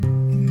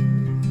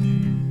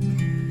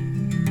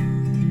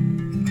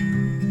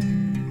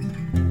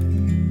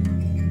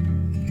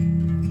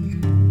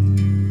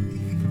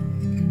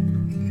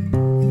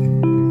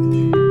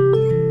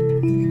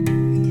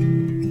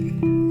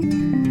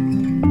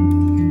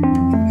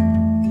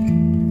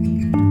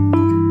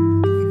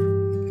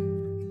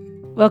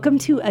Welcome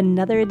to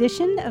another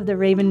edition of the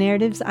Raven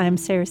Narratives. I'm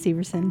Sarah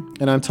Severson.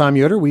 And I'm Tom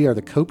Yoder. We are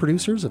the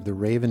co-producers of the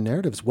Raven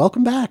Narratives.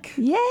 Welcome back.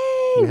 Yay!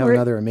 We have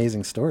another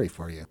amazing story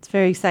for you. It's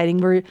very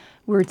exciting.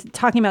 We're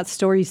talking about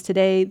stories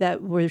today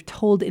that were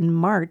told in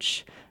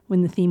March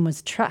when the theme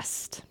was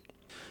trust.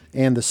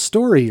 And the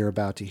story you're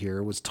about to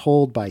hear was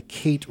told by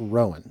Kate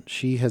Rowan.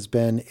 She has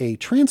been a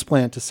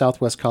transplant to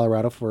Southwest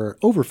Colorado for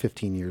over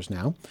 15 years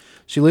now.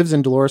 She lives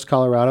in Dolores,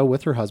 Colorado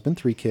with her husband,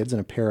 3 kids, and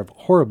a pair of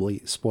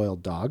horribly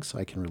spoiled dogs.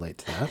 I can relate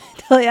to that.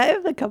 I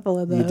have a couple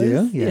of those.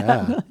 You do?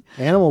 Yeah.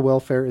 Animal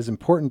welfare is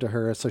important to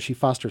her, so she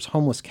fosters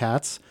homeless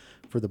cats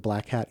for the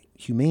Black Hat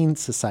Humane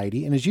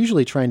Society and is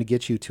usually trying to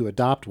get you to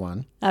adopt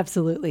one.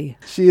 Absolutely.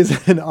 She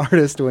is an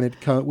artist when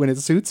it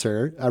suits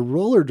her, a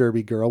roller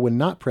derby girl when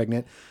not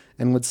pregnant,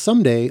 and would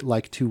someday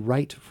like to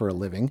write for a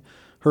living.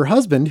 Her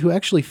husband, who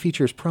actually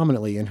features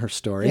prominently in her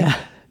story,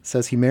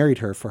 says he married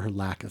her for her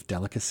lack of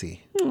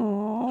delicacy.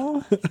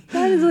 Aww,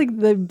 that is like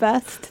the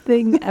best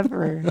thing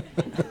ever.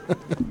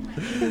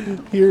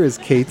 Here is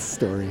Kate's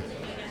story.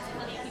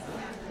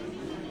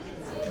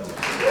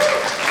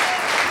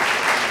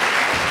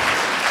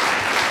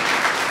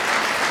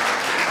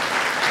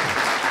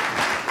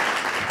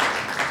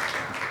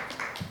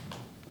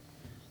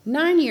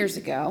 Nine years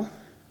ago,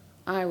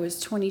 I was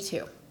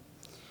 22.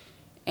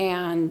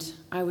 And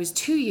I was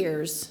 2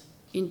 years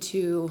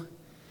into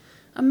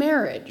a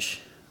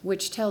marriage,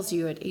 which tells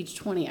you at age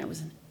 20 I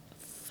was a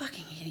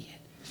fucking idiot.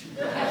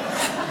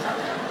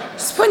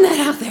 Just putting that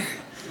out there.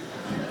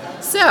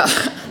 So,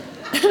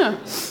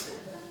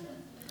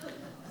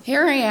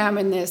 here I am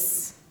in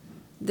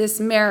this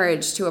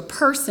marriage to a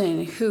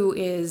person who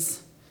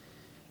is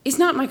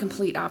not my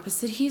complete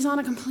opposite. He's on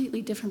a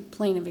completely different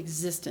plane of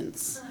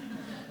existence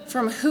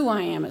from who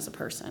I am as a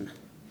person.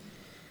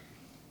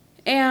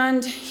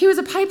 And he was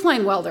a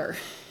pipeline welder.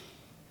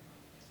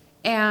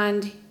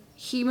 And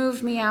he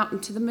moved me out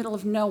into the middle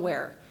of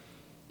nowhere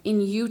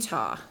in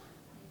Utah.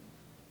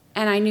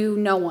 And I knew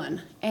no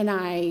one. And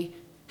I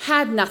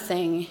had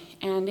nothing.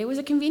 And it was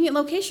a convenient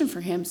location for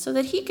him so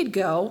that he could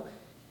go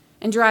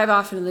and drive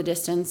off into the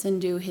distance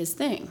and do his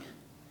thing,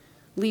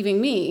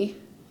 leaving me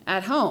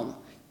at home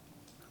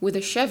with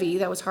a Chevy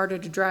that was harder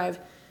to drive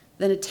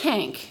than a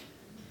tank.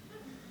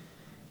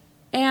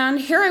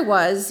 And here I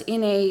was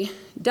in a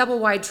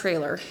double-wide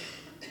trailer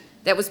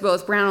that was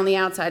both brown on the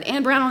outside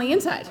and brown on the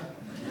inside.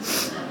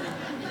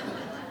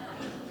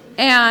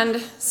 And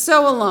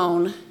so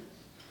alone.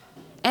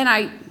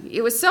 And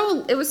it was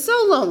so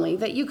lonely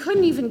that you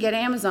couldn't even get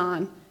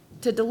Amazon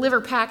to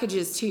deliver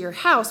packages to your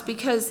house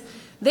because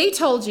they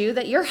told you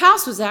that your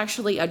house was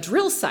actually a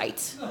drill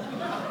site,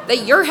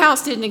 that your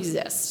house didn't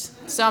exist.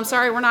 So I'm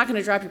sorry, we're not going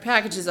to drop your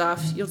packages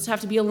off. You'll just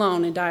have to be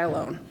alone and die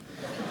alone.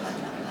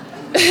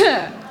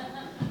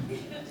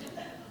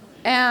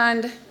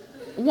 And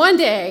one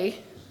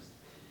day,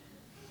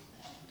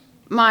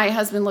 my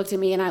husband looked at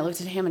me and I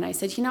looked at him and I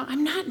said,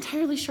 I'm not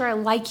entirely sure I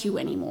like you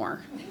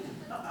anymore.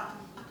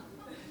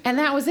 And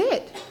that was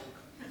it.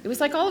 It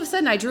was like all of a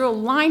sudden I drew a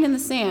line in the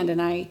sand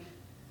and I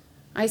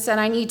said,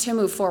 I need to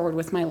move forward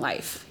with my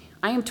life.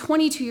 I am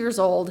 22 years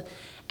old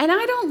and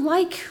I don't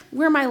like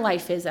where my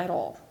life is at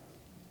all.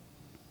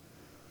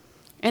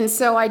 And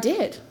so I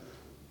did.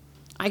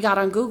 I got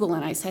on Google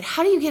and I said,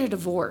 how do you get a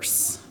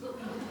divorce?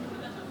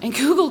 And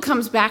Google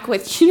comes back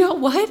with, you know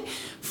what?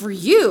 For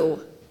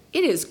you,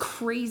 it is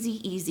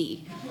crazy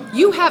easy.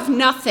 You have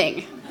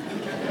nothing.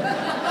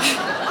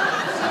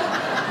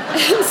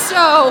 And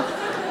so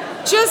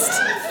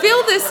just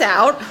fill this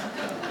out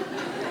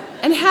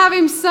and have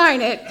him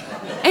sign it,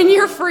 and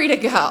you're free to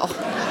go.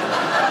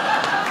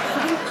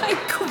 I'm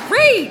like,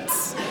 great.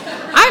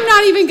 I'm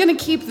not even going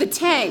to keep the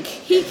tank.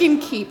 He can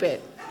keep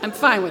it. I'm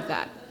fine with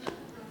that.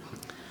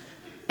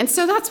 And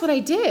so that's what I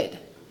did.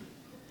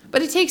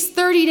 But it takes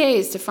 30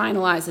 days to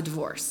finalize a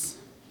divorce.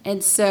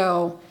 And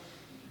so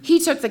he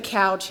took the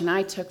couch and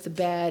I took the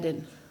bed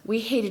and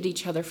we hated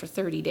each other for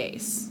 30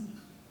 days.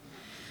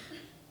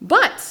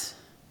 But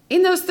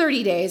in those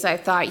 30 days, I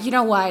thought, you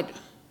know what?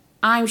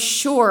 I'm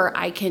sure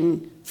I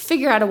can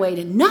figure out a way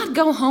to not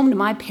go home to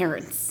my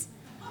parents.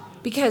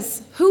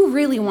 Because who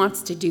really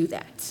wants to do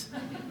that?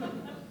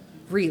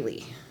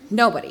 Really?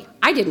 Nobody.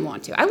 I didn't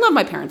want to. I love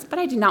my parents, but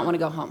I did not want to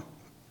go home.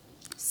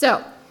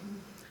 So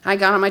I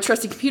got on my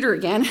trusty computer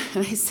again,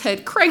 and I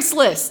said,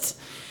 Craigslist,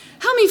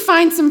 help me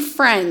find some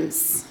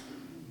friends.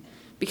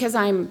 Because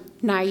I'm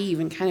naive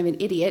and kind of an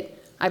idiot,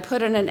 I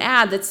put in an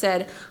ad that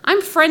said,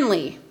 I'm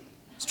friendly,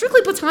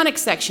 strictly platonic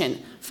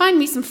section, find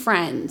me some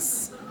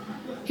friends.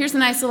 Here's a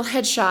nice little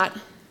headshot.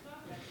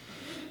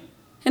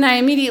 And I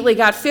immediately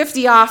got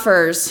 50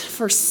 offers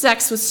for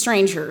sex with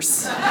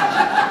strangers.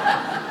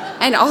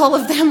 And all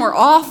of them were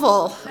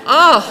awful.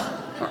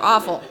 Oh, were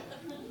awful.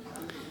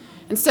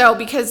 And so,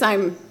 because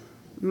I'm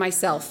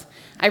myself,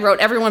 I wrote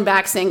everyone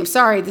back saying, I'm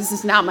sorry, this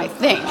is not my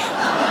thing.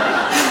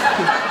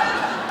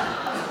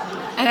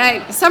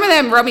 And some of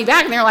them wrote me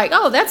back and they were like,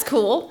 oh, that's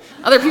cool.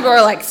 Other people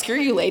are like, screw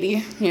you,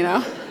 lady,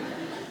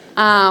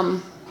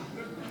 And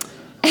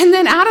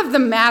then out of the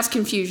mass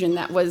confusion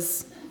that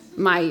was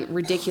my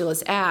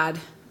ridiculous ad,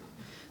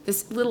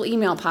 this little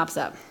email pops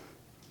up.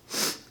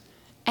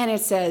 And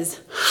it says,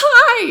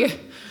 "Hi,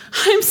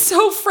 I'm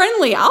so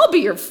friendly. I'll be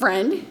your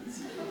friend."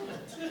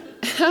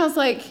 And I was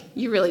like,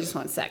 you really just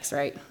want sex,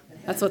 right?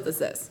 That's what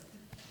this is.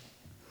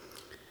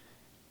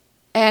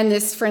 And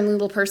this friendly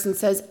little person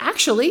says,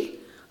 "Actually,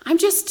 I'm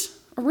just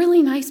a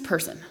really nice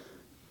person."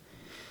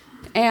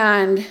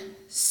 And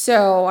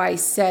so I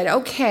said,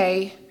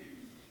 okay,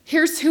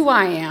 here's who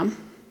I am,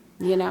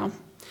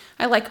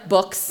 I like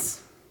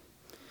books.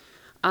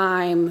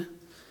 I'm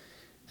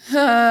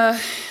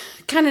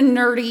kind of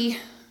nerdy.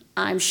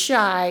 I'm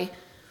shy.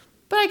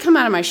 But I come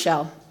out of my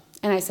shell.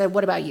 And I said,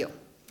 "What about you?"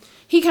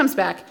 He comes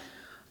back,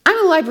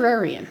 "I'm a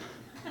librarian."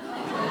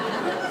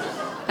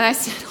 And I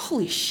said,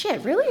 "Holy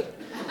shit, really?"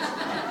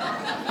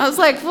 I was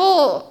like,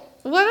 "Well,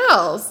 what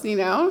else,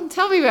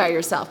 Tell me about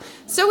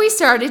yourself." So we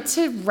started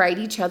to write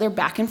each other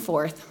back and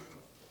forth.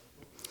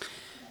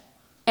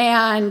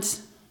 And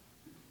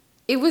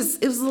it was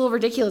a little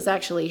ridiculous,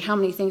 actually, how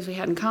many things we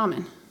had in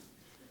common.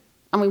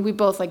 I mean, we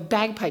both like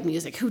bagpipe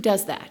music. Who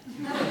does that?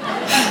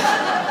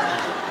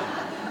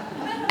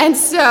 And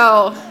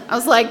so I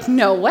was like,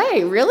 no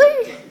way,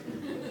 really?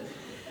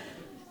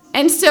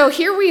 And so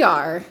here we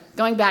are,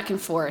 going back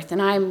and forth,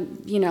 and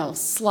I'm,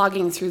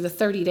 slogging through the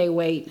 30-day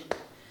wait.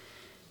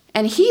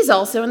 And he's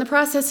also in the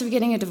process of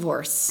getting a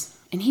divorce.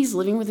 And he's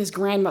living with his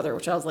grandmother,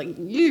 which I was like,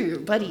 ew,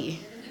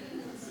 buddy.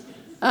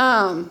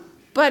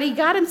 But he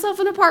got himself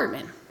an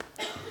apartment.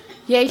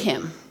 Yay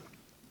him.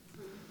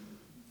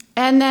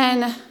 And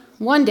then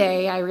one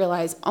day I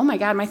realized, oh my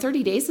God, my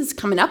 30 days is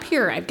coming up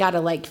here. I've got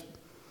to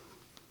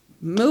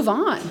move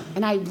on.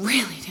 And I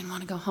really didn't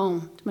want to go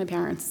home to my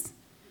parents.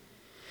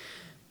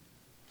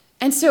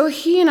 And so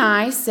he and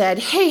I said,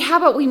 hey, how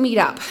about we meet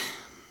up?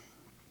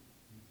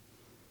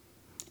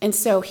 And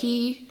so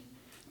he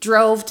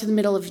drove to the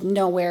middle of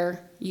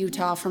nowhere,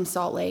 Utah, from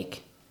Salt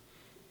Lake.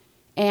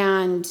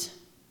 And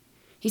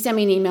he sent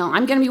me an email.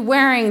 I'm going to be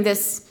wearing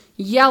this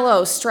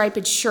yellow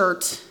striped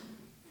shirt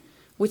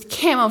with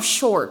camo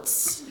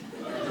shorts.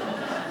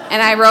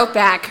 And I wrote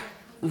back,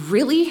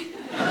 really?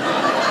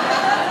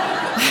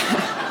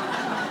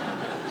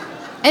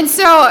 And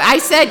so I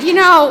said,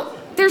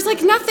 there's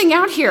nothing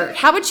out here.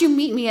 How about you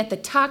meet me at the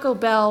Taco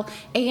Bell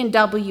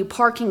A&W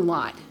parking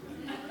lot?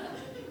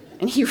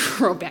 And he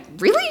wrote back,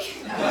 really?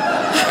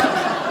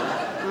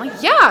 I'm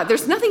like, yeah,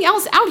 there's nothing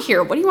else out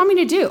here. What do you want me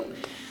to do?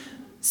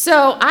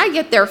 So I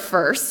get there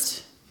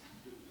first,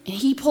 and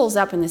he pulls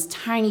up in this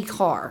tiny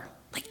car,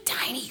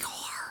 tiny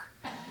car.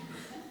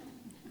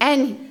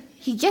 And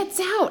he gets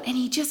out, and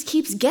he just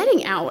keeps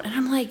getting out. And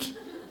I'm like,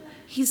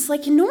 he's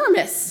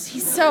enormous.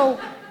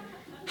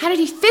 How did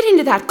he fit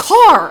into that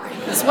car?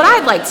 That's what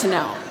I'd like to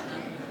know.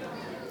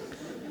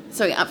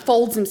 So he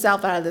folds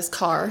himself out of this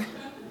car,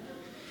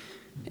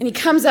 and he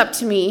comes up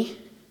to me,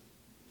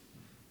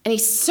 and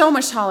he's so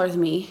much taller than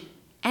me,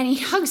 and he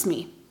hugs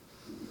me.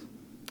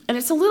 And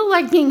it's a little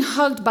like being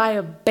hugged by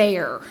a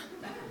bear.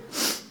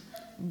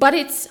 But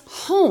it's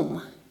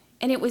home,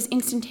 and it was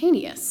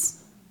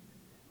instantaneous.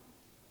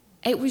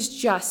 It was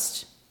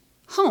just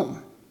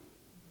home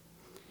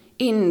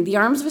in the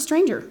arms of a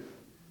stranger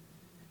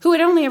who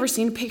had only ever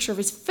seen a picture of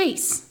his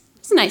face.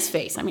 It's a nice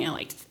face. I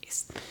liked his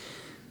face.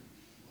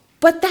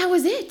 But that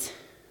was it.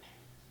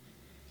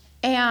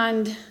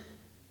 And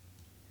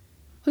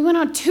we went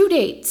on 2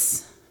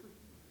 dates.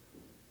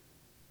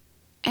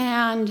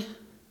 And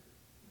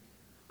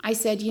I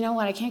said, you know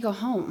what, I can't go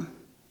home.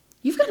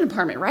 You've got an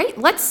apartment, right?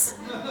 Can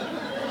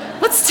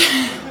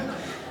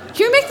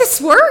we make this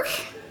work?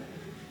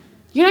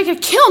 You're not going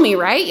to kill me,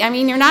 right?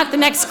 You're not the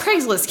next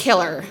Craigslist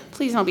killer.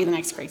 Please don't be the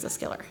next Craigslist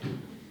killer.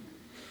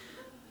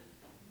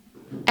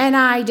 And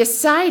I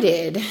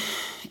decided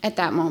at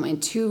that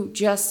moment to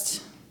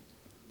just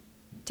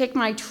take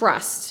my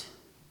trust,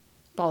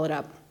 ball it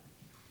up,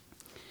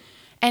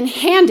 and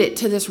hand it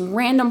to this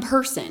random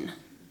person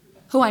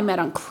who I met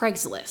on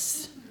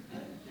Craigslist.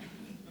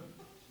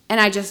 And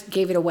I just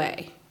gave it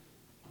away.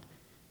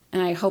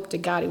 And I hoped to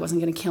God he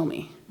wasn't going to kill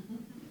me.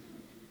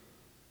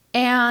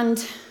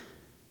 And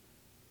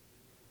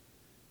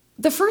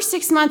the first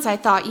 6 months I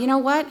thought, you know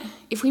what?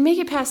 If we make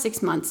it past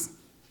 6 months,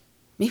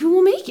 maybe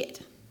we'll make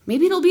it.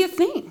 Maybe it'll be a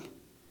thing.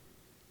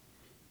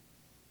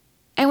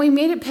 And we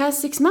made it past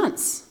 6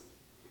 months.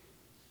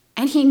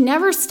 And he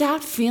never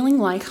stopped feeling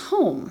like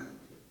home.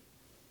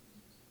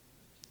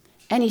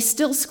 And he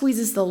still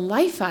squeezes the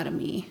life out of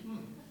me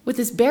with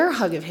this bear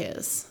hug of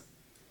his.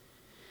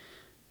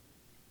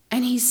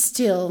 And he's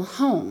still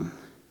home.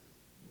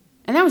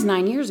 And that was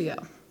 9 years ago.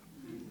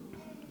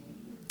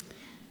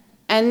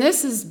 And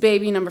this is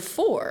baby number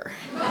 4.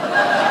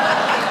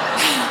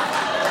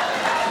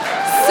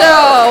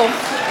 So,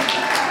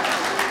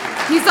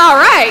 he's all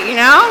right,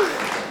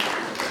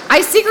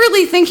 I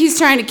secretly think he's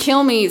trying to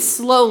kill me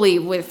slowly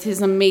with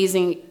his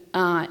amazing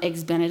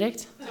Eggs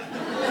Benedict.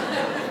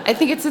 I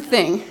think it's a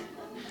thing.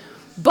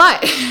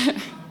 But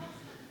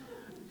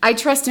I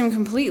trust him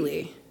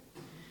completely.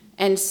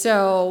 And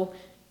so,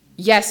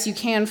 yes, you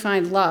can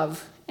find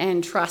love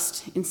and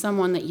trust in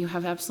someone that you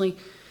have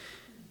absolutely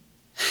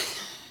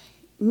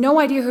no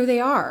idea who they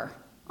are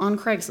on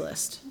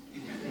Craigslist.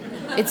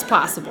 It's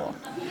possible.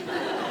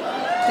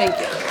 Thank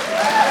you.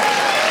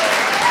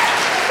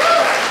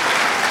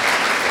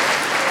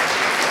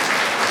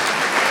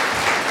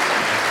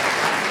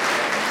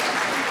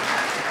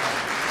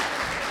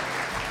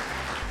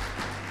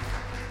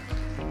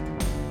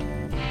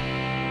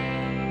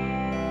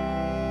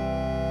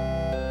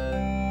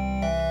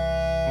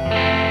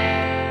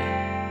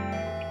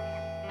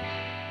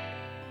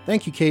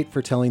 Thank you, Kate,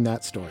 for telling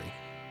that story.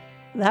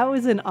 That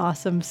was an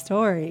awesome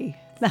story.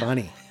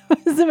 Funny.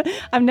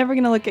 I'm never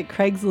going to look at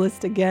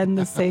Craigslist again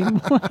the same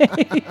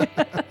way.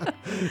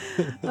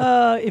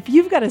 If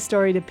you've got a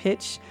story to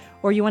pitch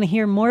or you want to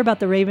hear more about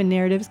the Raven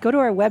Narratives, go to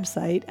our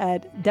website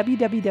at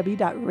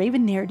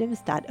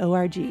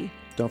www.ravennarratives.org.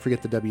 Don't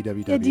forget the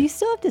www. Yeah, do you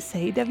still have to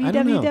say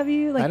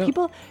www? Like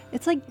people,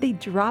 it's like they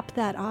drop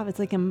that off. It's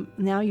like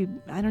now I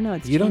don't know.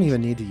 It's you don't changed.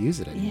 even need to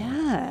use it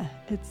anymore.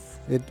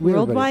 Yeah,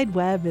 World Wide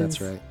Web is. That's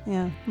right.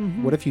 Yeah.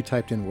 Mm-hmm. What if you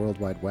typed in World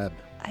Wide Web?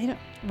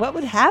 What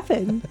would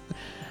happen?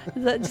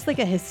 Is that just like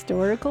a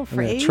historical phrase?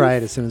 I'm going to try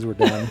it as soon as we're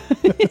done.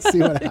 See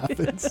what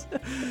happens.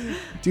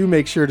 Do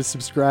make sure to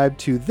subscribe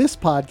to this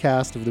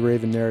podcast of the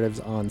Raven Narratives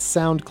on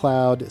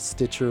SoundCloud,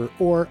 Stitcher,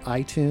 or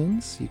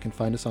iTunes. You can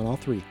find us on all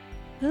three.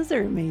 Those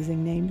are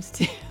amazing names,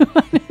 too.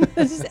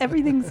 It's just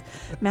everything's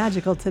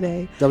magical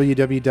today.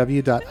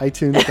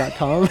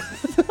 www.itunes.com.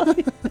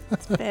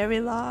 It's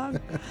very long.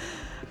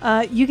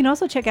 You can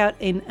also check out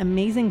an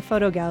amazing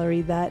photo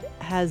gallery that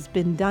has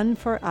been done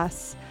for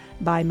us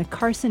by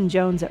McCarson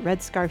Jones at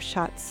Red Scarf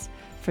Shots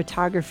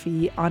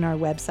Photography on our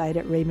website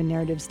at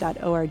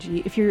ravennarratives.org.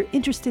 If you're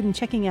interested in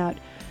checking out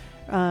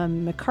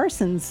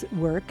McCarson's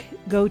work,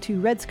 go to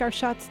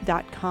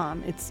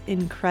redscarfshots.com. It's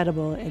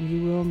incredible, and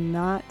you will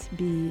not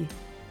be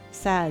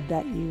sad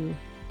that you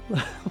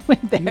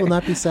went there. You will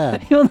not be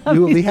sad. You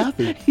will be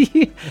happy.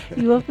 You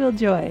will feel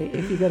joy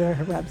if you go to our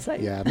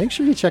website. Yeah, make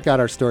sure you check out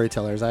our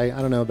storytellers. I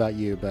don't know about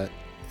you, but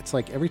it's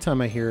like every time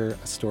I hear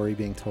a story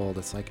being told,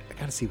 it's like, I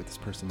got to see what this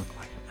person looked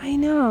like. I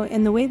know.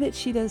 And the way that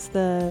she does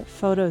the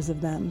photos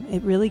of them,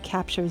 it really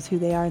captures who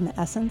they are and the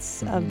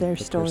essence of their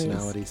stories.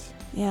 Personalities.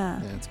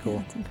 Yeah. Yeah, it's cool.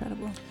 Yeah, it's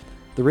incredible.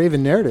 The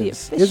Raven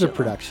Narratives is a official.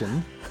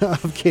 production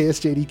of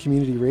KSJD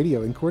Community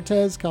Radio in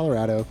Cortez,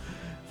 Colorado.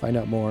 Find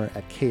out more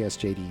at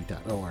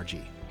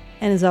ksjd.org.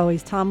 And as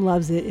always, Tom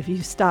loves it if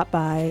you stop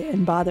by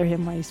and bother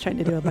him while he's trying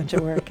to do a bunch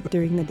of work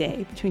during the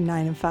day, between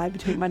 9 and 5,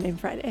 between Monday and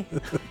Friday.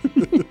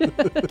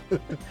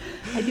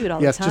 I do it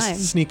all the time. Yes,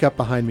 just sneak up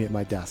behind me at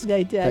my desk.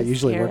 I That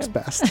usually scare works him.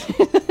 best.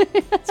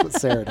 That's what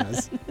Sarah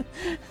does.